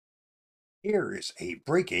Here is a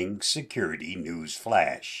breaking security news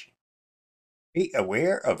flash. Be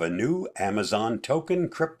aware of a new Amazon token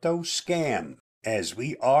crypto scam. As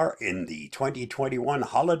we are in the 2021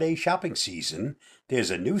 holiday shopping season, there's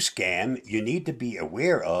a new scam you need to be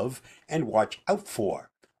aware of and watch out for.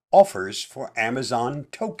 Offers for Amazon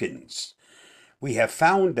tokens. We have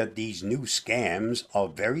found that these new scams are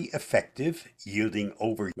very effective, yielding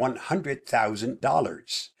over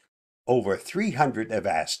 $100,000. Over 300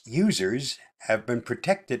 Avast users have been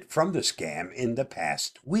protected from the scam in the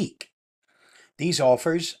past week. These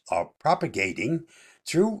offers are propagating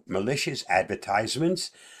through malicious advertisements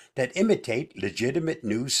that imitate legitimate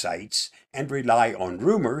news sites and rely on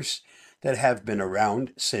rumors that have been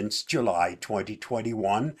around since July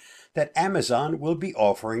 2021 that Amazon will be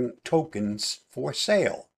offering tokens for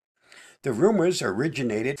sale. The rumors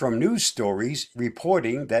originated from news stories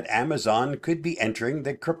reporting that Amazon could be entering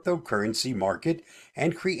the cryptocurrency market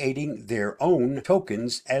and creating their own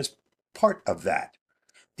tokens as part of that.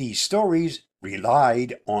 These stories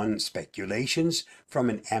relied on speculations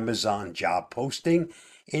from an Amazon job posting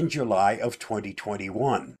in July of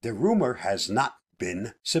 2021. The rumor has not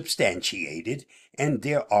been substantiated, and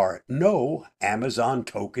there are no Amazon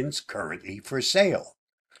tokens currently for sale.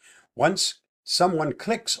 Once someone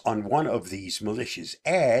clicks on one of these malicious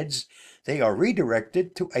ads, they are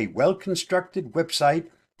redirected to a well-constructed website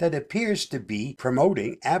that appears to be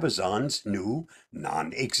promoting Amazon's new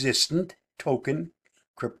non-existent token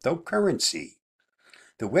cryptocurrency.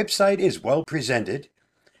 The website is well presented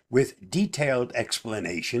with detailed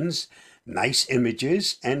explanations, nice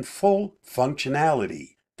images, and full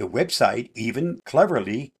functionality. The website even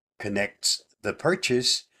cleverly connects the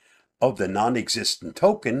purchase of the non-existent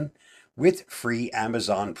token with free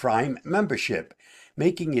Amazon Prime membership,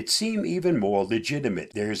 making it seem even more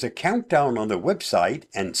legitimate. There's a countdown on the website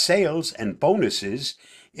and sales and bonuses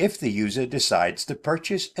if the user decides to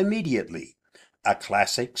purchase immediately. A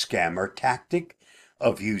classic scammer tactic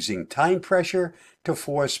of using time pressure to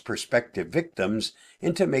force prospective victims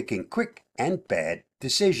into making quick and bad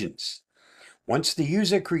decisions. Once the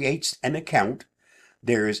user creates an account,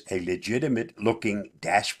 there is a legitimate-looking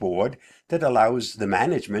dashboard that allows the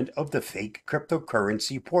management of the fake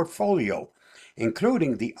cryptocurrency portfolio,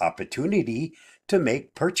 including the opportunity to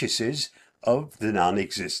make purchases of the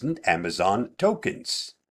non-existent Amazon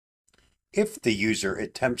tokens. If the user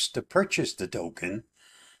attempts to purchase the token,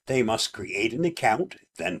 they must create an account,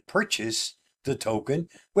 then purchase the token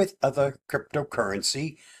with other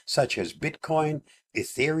cryptocurrency such as Bitcoin,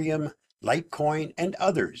 Ethereum, Litecoin, and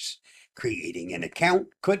others. Creating an account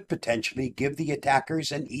could potentially give the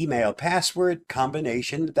attackers an email password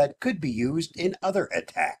combination that could be used in other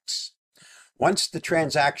attacks. Once the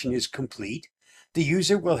transaction is complete, the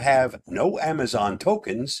user will have no Amazon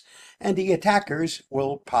tokens, and the attackers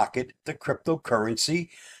will pocket the cryptocurrency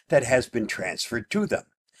that has been transferred to them.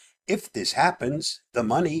 If this happens, the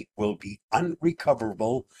money will be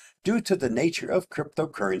unrecoverable due to the nature of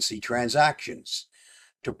cryptocurrency transactions.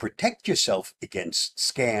 To protect yourself against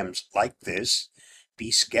scams like this,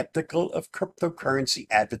 be skeptical of cryptocurrency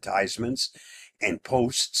advertisements and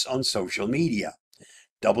posts on social media.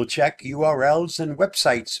 Double-check URLs and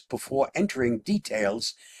websites before entering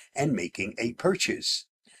details and making a purchase.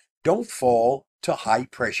 Don't fall to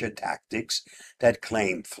high-pressure tactics that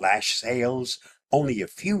claim flash sales, only a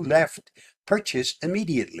few left, purchase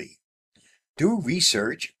immediately. Do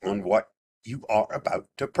research on what you are about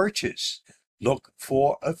to purchase. Look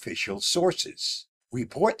for official sources.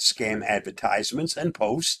 Report scam advertisements and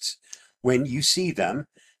posts when you see them.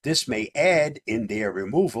 This may aid in their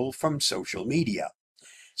removal from social media.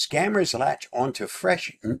 Scammers latch onto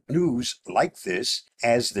fresh news like this,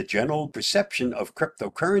 as the general perception of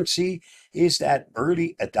cryptocurrency is that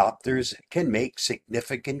early adopters can make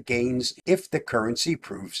significant gains if the currency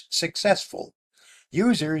proves successful.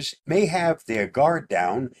 Users may have their guard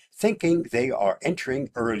down, thinking they are entering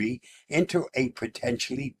early into a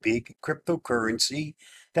potentially big cryptocurrency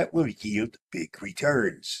that will yield big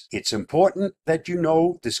returns. It's important that you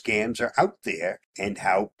know the scams are out there and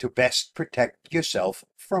how to best protect yourself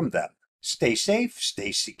from them. Stay safe,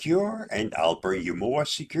 stay secure, and I'll bring you more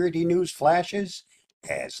security news flashes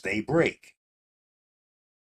as they break.